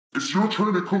It's your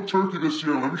turn to cook turkey this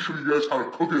year. Let me show you guys how to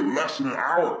cook it less than an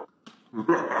hour. What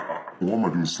am I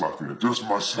doing slapping it? Just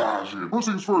massage it. First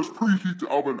things first, preheat the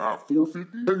oven at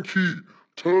 450. Then key,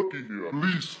 turkey here.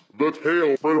 Release the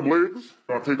tail, spread them legs.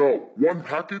 Now take out one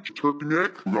package, turkey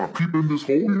neck. We're gonna peep in this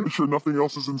hole here, make sure nothing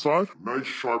else is inside. Nice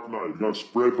sharp knife. You're gonna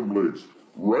spread them legs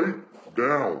right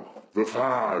down the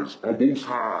thighs, on both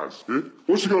sides, okay?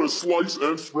 What you gonna slice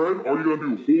and spread, all you're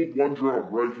gonna do, hold one drum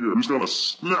right here. You're just gonna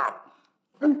snap.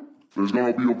 There's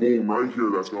gonna be a bone right here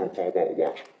that's gonna pop out,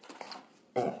 watch.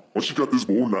 Once you got this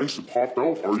bone nice and popped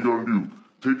out, all you're gonna do,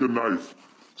 take a knife,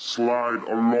 slide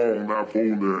along that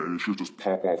bone there, and it should just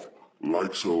pop off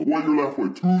like so. What you're left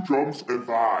with, 2 drums and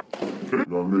thighs. Okay? You're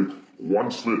gonna make one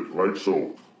slit like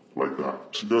so, like that.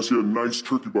 So you're gonna see a nice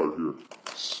turkey butt here.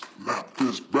 Snap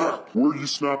this back. Where you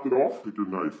snap it off, take your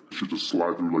knife. It should just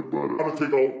slide through like butter. I'm gonna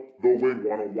take out the wing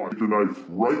one-on-one. Take your knife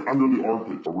right under the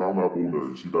armpit, around that bone there.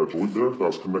 You see that joint there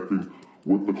that's connecting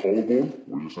with the collarbone?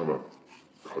 We're just gonna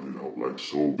cut it out like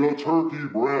so. The turkey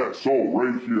breast. So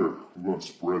right here, I'm gonna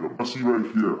spread them. See right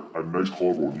here, a nice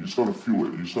collarbone. You're just gonna feel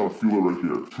it. You're just gonna feel it right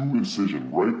here. 2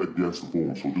 incision right against the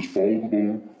bone. So just follow the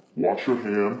bone. Watch your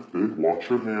hand. Okay, watch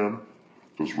your hand.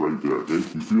 Just right there. Okay, you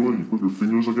feel it? You put your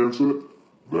fingers against it.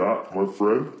 That, my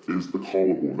friend, is the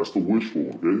collarbone. That's the wishbone,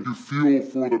 okay? You feel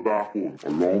for the backbone,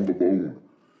 along the bone.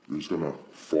 You're just gonna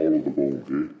follow the bone,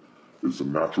 okay? It's a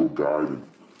natural guiding.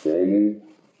 Follow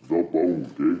the bone,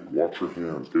 okay? Watch your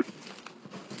hands, okay?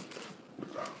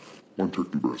 Like that. One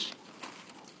turkey breast.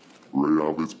 Right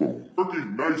out of its bone. Turkey,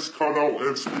 nice cut out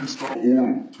and spaced out.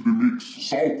 Oil to the mix.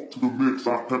 Salt to the mix.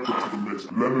 Black pepper to the mix.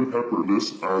 Lemon pepper,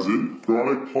 this as in.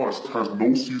 Garlic plus has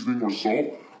no seasoning or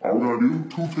salt. All we're gonna do,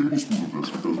 2 tablespoons of this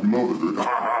because we love it.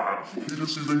 Cajun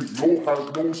seasoning has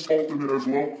no salt in it as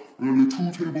well. We're gonna do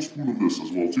 2 tablespoons of this as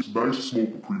well. It's nice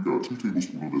smoked paprika, 2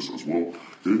 tablespoons of this as well.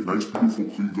 Okay, nice beautiful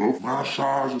cleaned up.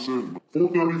 Massage this in.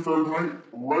 430 Fahrenheit,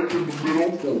 right in the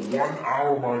middle for 1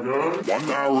 hour, my guy. 1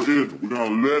 hour in, we're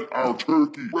gonna let our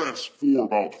turkey rest for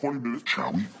about 20 minutes,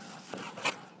 shall we?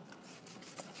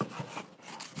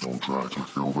 Don't try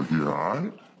turkey over here,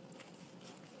 alright?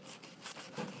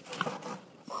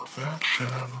 Perfection.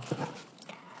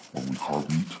 When we carve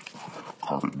meat,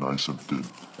 carve it nice and thin.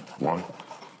 Why?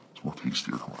 It's more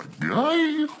tastier. My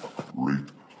guy.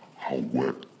 Rate how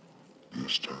wet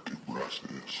this turkey breast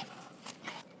is.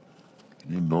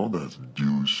 You know that's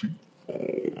juicy. Oh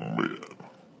man.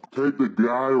 Take the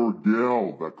guy or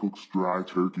gal that cooks dry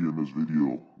turkey in this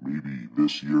video. Maybe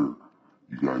this year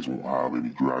you guys won't have any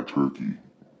dry turkey.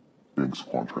 Thanks,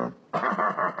 Quantran.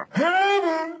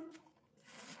 Heaven!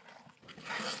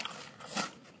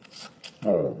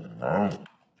 Oh man.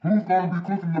 Who's gonna be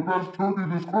cooking the best turkey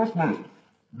this Christmas?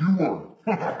 You are.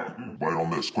 Bite on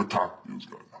this. Quick talk. This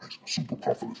guy nice. Super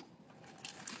confident.